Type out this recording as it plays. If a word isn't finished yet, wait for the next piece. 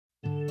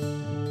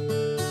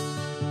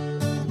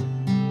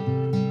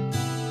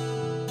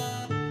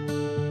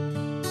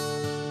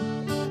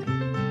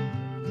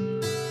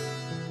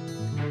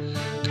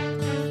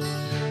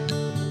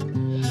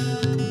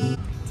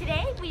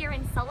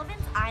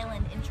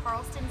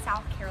Charleston,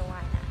 South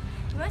Carolina.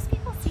 Most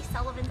people see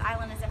Sullivan's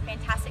Island as a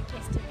fantastic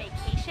place to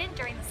vacation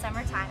during the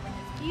summertime with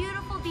its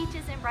beautiful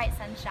beaches and bright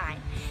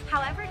sunshine.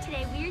 However,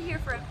 today we are here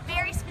for a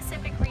very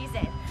specific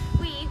reason.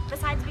 We,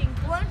 besides being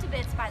blown to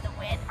bits by the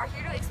wind, are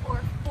here to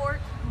explore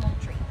Fort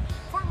Moultrie.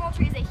 Fort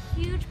Moultrie is a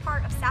huge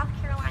part of South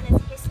Carolina's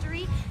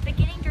history,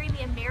 beginning during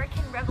the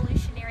American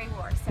Revolutionary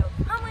War. So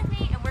come with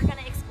me and we're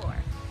going to explore.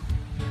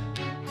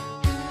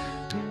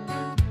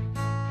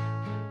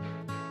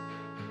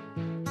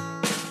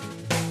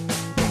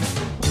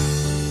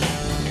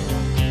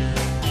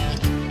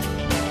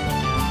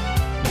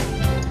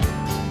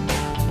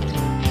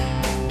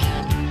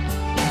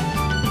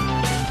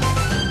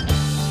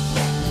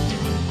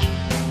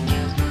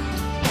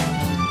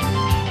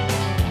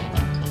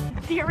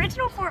 The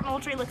original Fort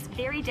Moultrie looks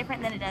very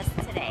different than it does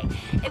today.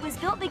 It was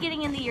built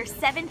beginning in the year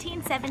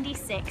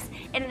 1776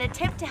 in an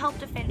attempt to help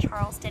defend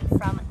Charleston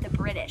from the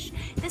British.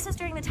 This was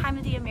during the time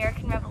of the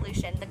American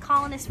Revolution. The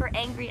colonists were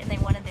angry and they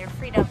wanted their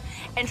freedom,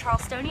 and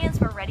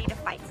Charlestonians were ready to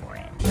fight for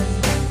it.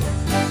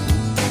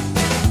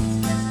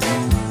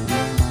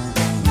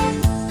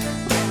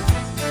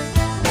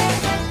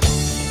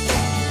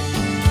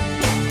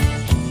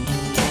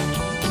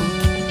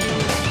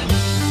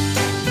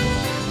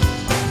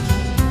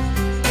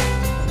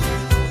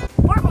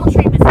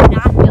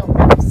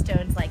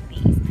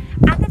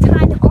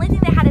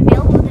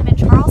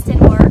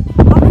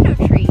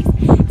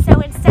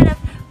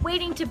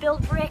 To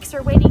build bricks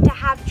or waiting to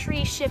have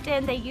trees shipped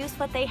in, they used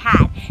what they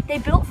had. They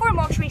built Fort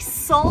Moultrie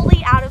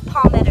solely out of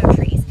palmetto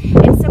trees,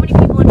 and so many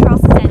people in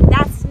Charleston said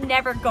that's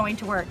never going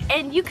to work,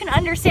 and you can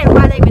understand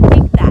why they would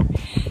think that.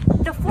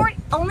 The fort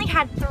only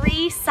had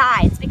 3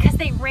 sides because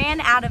they ran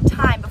out of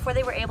time before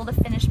they were able to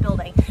finish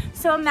building.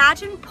 So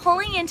imagine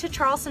pulling into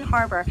Charleston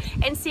Harbor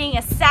and seeing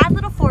a sad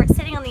little fort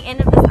sitting on the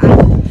end of this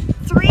island,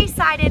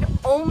 3-sided,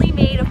 only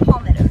made of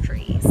palmetto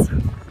trees.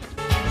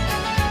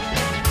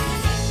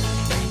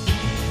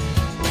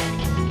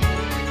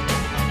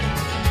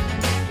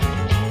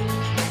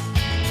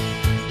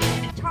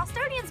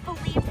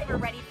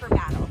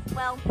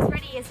 Well, as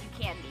ready as you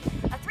can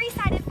be. A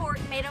 3-sided fort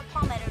made of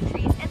palmetto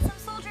trees and some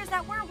soldiers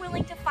that were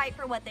willing to fight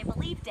for what they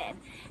believed in.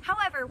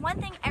 However,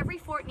 one thing every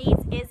fort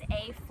needs is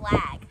a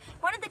flag.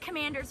 One of the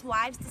commander's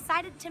wives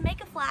decided to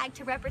make a flag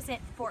to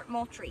represent Fort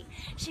Moultrie.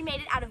 She made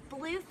it out of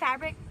blue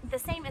fabric, the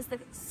same as the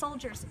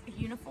soldiers'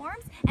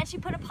 uniforms, and she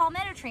put a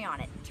palmetto tree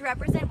on it to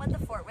represent what the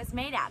fort was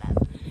made out of.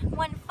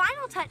 One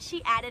final touch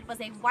she added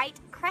was a white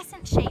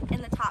crescent shape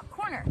in the top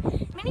corner.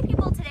 Many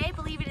people today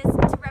believe it is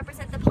to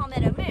represent the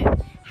palmetto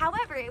moon.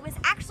 However, it was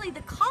actually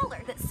the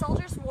collar that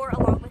soldiers wore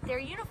along with their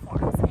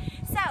uniforms.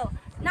 So,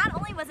 not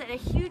only was it a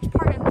huge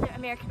part of the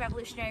American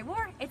Revolutionary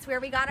War, it's where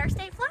we got our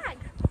state flag.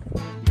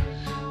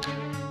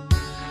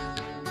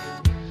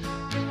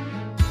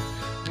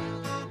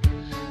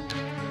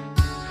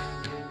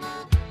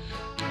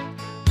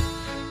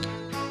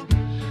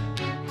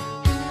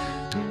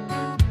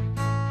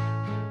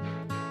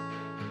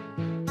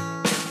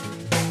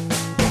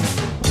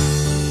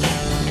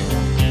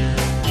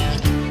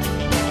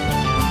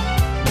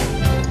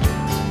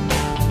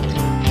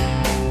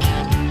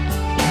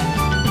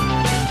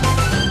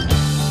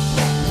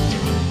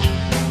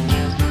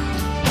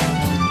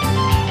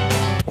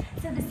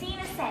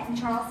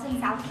 Charleston,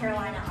 South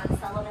Carolina on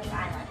Sullivan's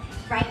Island,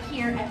 right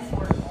here at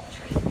Fort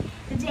Moultrie.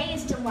 The day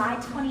is July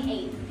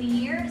 28th, the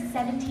year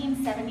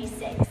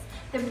 1776.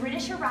 The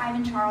British arrive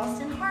in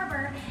Charleston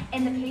Harbor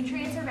and the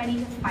Patriots are ready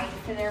to fight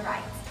for their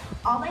rights.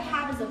 All they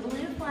have is a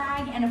blue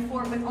flag and a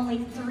fort with only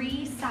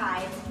 3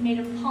 sides made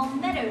of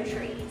palmetto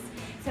trees.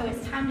 So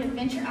it's time to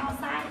venture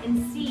outside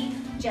and see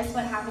just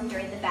what happened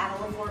during the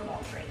Battle of Fort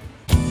Moultrie.